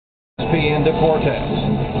and Cortez.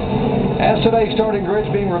 As today's starting grid's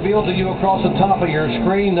being revealed to you across the top of your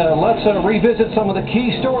screen, let's revisit some of the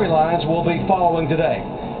key storylines we'll be following today.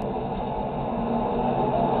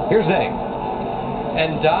 Here's Dave.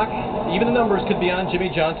 And Doc, even the numbers could be on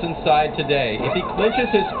Jimmie Johnson's side today. If he clinches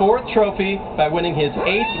his 4th trophy by winning his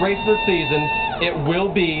 8th race of the season, it will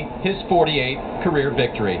be his 48th career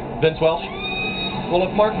victory. Vince Welch? Well,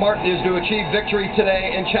 if Mark Martin is to achieve victory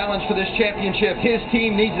today and challenge for this championship, his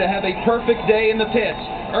team needs to have a perfect day in the pits,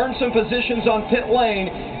 earn some positions on pit lane,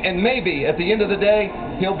 and maybe at the end of the day,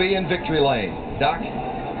 he'll be in victory lane. Doc?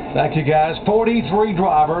 Thank you, guys. 43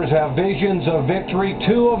 drivers have visions of victory.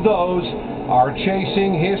 2 of those are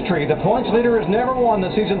chasing history. The points leader has never won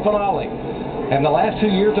the season finale. And the last 2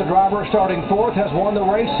 years, the driver starting 4th has won the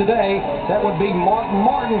race today. That would be Mark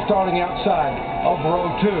Martin starting outside of row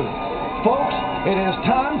 2. Folks, it is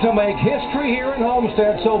time to make history here in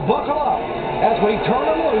Homestead, so buckle up as we turn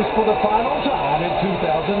them loose for the final time in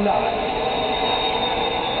 2009.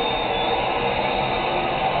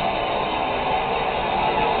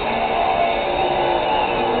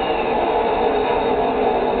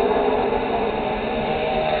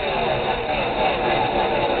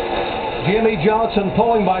 Jimmie Johnson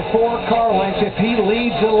pulling by 4 car lengths. If he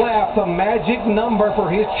leads the lap, the magic number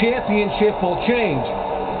for his championship will change.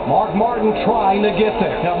 Mark Martin trying to get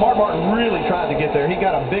there. Now, Mark Martin really tried to get there. He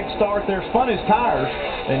got a big start there, spun his tires,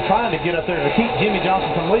 and trying to get up there to keep Jimmie Johnson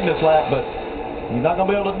from leading this lap, but he's not going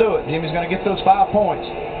to be able to do it. Jimmie's going to get those 5 points.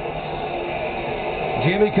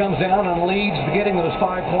 Jimmie comes down and leads getting those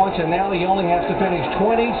 5 points, and now he only has to finish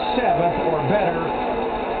 27th or better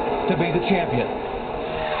to be the champion.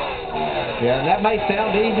 Yeah, and that may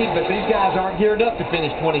sound easy, but these guys aren't geared up to finish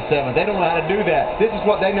 27th. They don't know how to do that. This is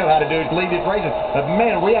what they know how to do, is lead these races. But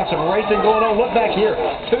man, we have some racing going on. Look back here.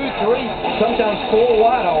 2, 3, sometimes 4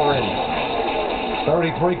 wide already.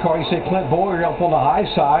 33 car. You see Clint Boyer up on the high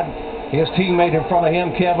side. His teammate in front of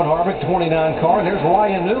him, Kevin Harvick, 29 car. And there's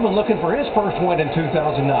Ryan Newman looking for his first win in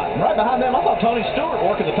 2009. Right behind them, I thought Tony Stewart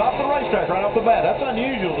working the top of the racetrack right off the bat. That's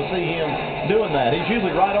unusual to see him doing that. He's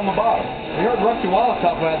usually right on the bottom. We heard Rusty Wallace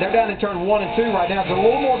talk about it. They're down in turn 1 and 2 right now. It's a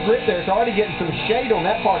little more grip there. It's already getting some shade on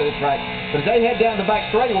that part of the track. But as they head down the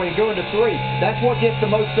back straightaway and go into 3, that's what gets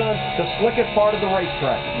the most sun, the slickest part of the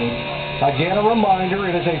racetrack. Again, a reminder,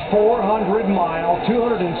 it is a 400-mile,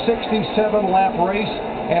 267-lap race,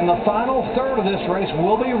 and the final third of this race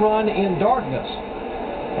will be run in darkness.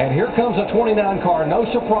 And here comes a 29 car. No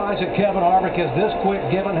surprise that Kevin Harvick is this quick,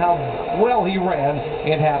 given how well he ran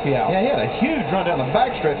in happy hour. Yeah, he had a huge run down the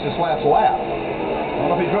backstretch this last lap. I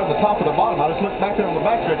don't know if he's running the top or the bottom. I just looked back there on the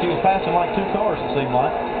backstretch. He was passing like 2 cars, it seemed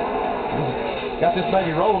like. Got this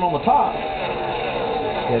baby rolling on the top.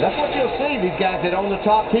 Yeah, that's what you'll see, these guys that on the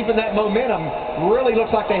top, keeping that momentum, really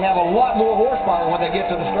looks like they have a lot more horsepower when they get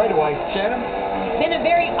to the straightaway. Shannon? Been a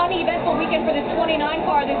very uneventful weekend for this 29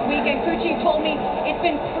 car this weekend. Crew chief told me it's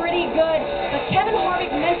been pretty good, but Kevin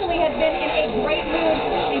Harvick mentally has been in a great mood.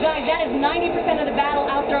 And guys, that is 90% of the battle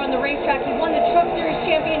out there on the racetrack. He won the Truck Series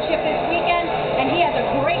Championship this weekend, and he has a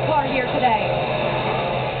great car here today.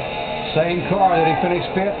 Same car that he finished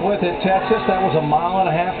 5th with at Texas. That was a 1.5 mile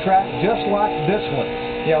track, just like this one.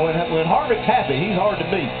 Yeah, when Harvick's happy, he's hard to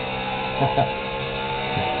beat.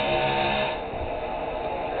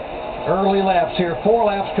 Early laps here, 4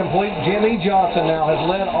 laps complete. Jimmie Johnson now has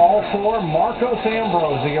led all 4. Marcos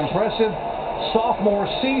Ambrose, the impressive sophomore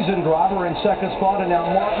season driver, in 2nd spot, and now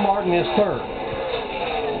Mark Martin is 3rd.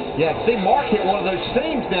 Yeah, see, Mark hit one of those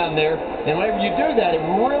seams down there, and whenever you do that, it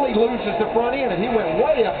really loses the front end, and he went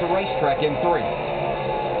way up the racetrack in 3.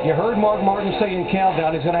 You heard Mark Martin say in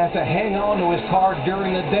Countdown he's going to have to hang on to his car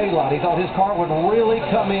during the daylight. He thought his car would really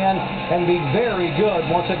come in and be very good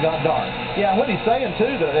once it got dark. Yeah, what he's saying,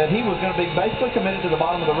 too, that he was going to be basically committed to the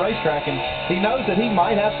bottom of the racetrack, and he knows that he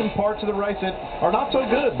might have some parts of the race that are not so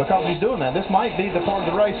good because he's doing that. This might be the part of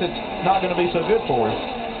the race that's not going to be so good for him.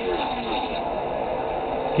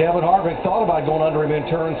 Kevin Harvick thought about going under him in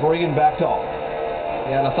turn 3 and backed off.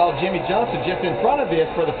 Yeah, and I saw Jimmie Johnson just in front of this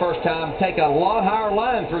for the first time take a lot higher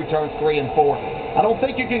line through turns 3 and 4. I don't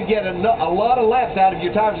think you can get a lot of laps out of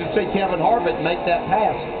your tires to see Kevin Harvick make that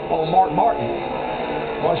pass on Mark Martin.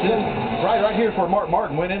 Watch this. Right here's where Mark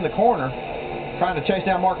Martin went in the corner, trying to chase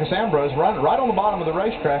down Marcos Ambrose, right on the bottom of the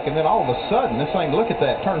racetrack, and then all of a sudden, this thing, look at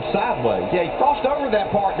that, turned sideways. Yeah, he crossed over that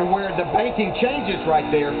part to where the banking changes right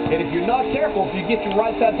there, and if you're not careful, if you get your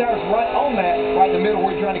right side tires right on that, right in the middle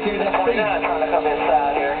where you're trying to carry that speed, trying to come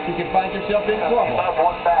inside here. You can find yourself in trouble.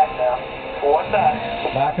 One back now. One back.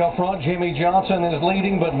 Back up front, Jimmie Johnson is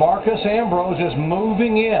leading, but Marcos Ambrose is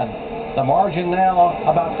moving in. The margin now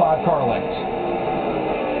about 5 car lengths.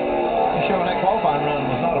 Showing that qualifying run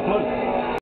was not a